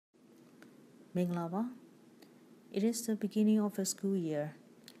Menlo. It is the beginning of a school year.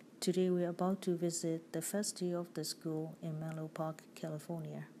 Today we are about to visit the first day of the school in Menlo Park,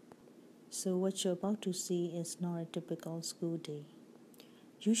 California. So what you're about to see is not a typical school day.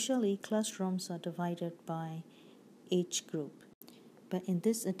 Usually classrooms are divided by age group, but in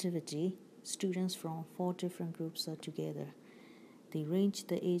this activity, students from 4 different groups are together. They range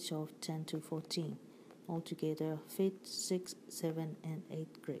the age of 10 to 14, altogether 5th, 6th, 7th, and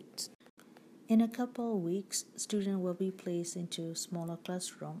 8th grades. In a couple of weeks, students will be placed into smaller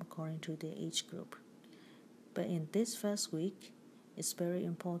classroom according to their age group. But in this first week, it's very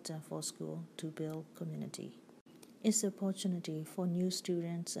important for school to build community. It's an opportunity for new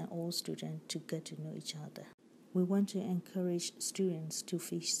students and old students to get to know each other. We want to encourage students to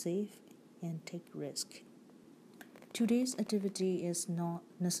feel safe and take risk. Today's activity is not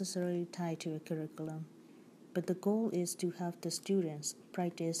necessarily tied to a curriculum, but the goal is to have the students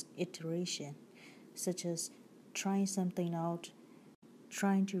practice iteration, such as trying something out,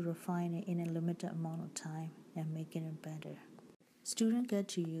 trying to refine it in a limited amount of time, and making it better. Students get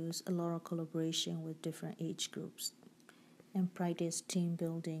to use a lot of collaboration with different age groups and practice team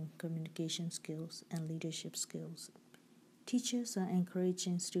building, communication skills, and leadership skills. Teachers are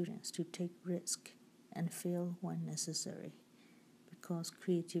encouraging students to take risk and fail when necessary, because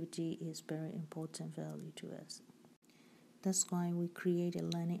creativity is very important value to us. That's why we create a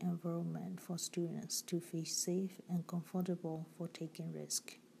learning environment for students to feel safe and comfortable for taking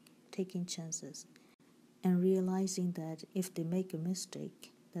risk, taking chances, and realizing that if they make a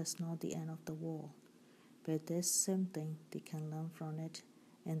mistake, that's not the end of the world, but there's something they can learn from it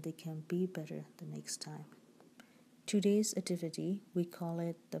and they can be better the next time. Today's activity, we call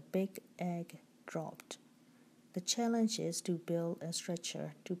it the Big Egg Dropped. The challenge is to build a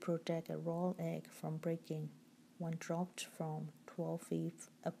structure to protect a raw egg from breaking when dropped from 12 feet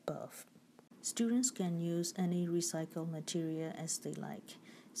above. Students can use any recycled material as they like,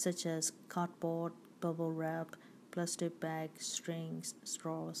 such as cardboard, bubble wrap, plastic bags, strings,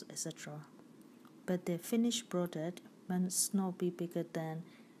 straws, etc. But their finished product must not be bigger than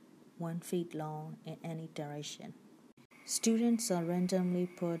 1 feet long in any direction. Students are randomly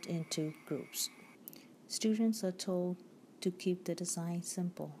put into groups. Students are told to keep the design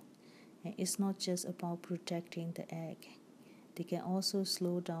simple, and it's not just about protecting the egg. They can also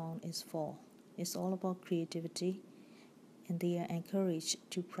slow down its fall. It's all about creativity, and they are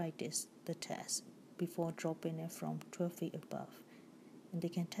encouraged to practice the test before dropping it from 12 feet above. And they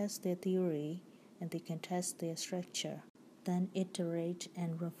can test their theory, and they can test their structure, then iterate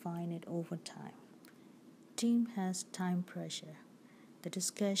and refine it over time. Team has time pressure. The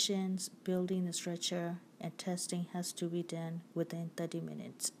discussions, building the structure, and testing has to be done within 30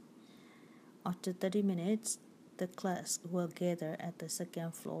 minutes. After 30 minutes, the class will gather at the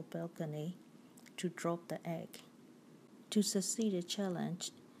second floor balcony to drop the egg. To succeed the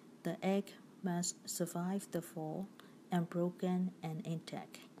challenge, the egg must survive the fall and broken and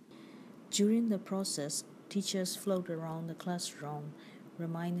intact. During the process, teachers float around the classroom,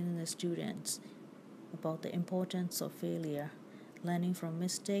 reminding the students about the importance of failure, learning from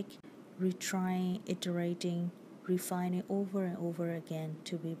mistake, retrying, iterating, refining over and over again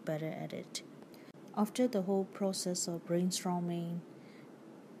to be better at it. After the whole process of brainstorming,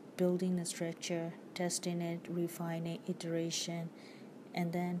 building a structure, testing it, refining, iteration,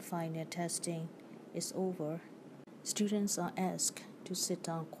 and then final testing is over, students are asked to sit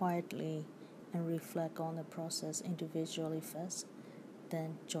down quietly and reflect on the process individually first,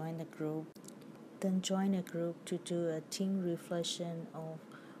 then join a group to do a team reflection of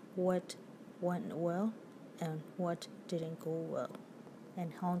what went well and what didn't go well,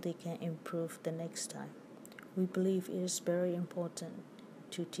 and how they can improve the next time. We believe it is very important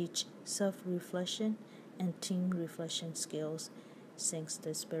to teach self-reflection and team reflection skills since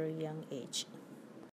this very young age.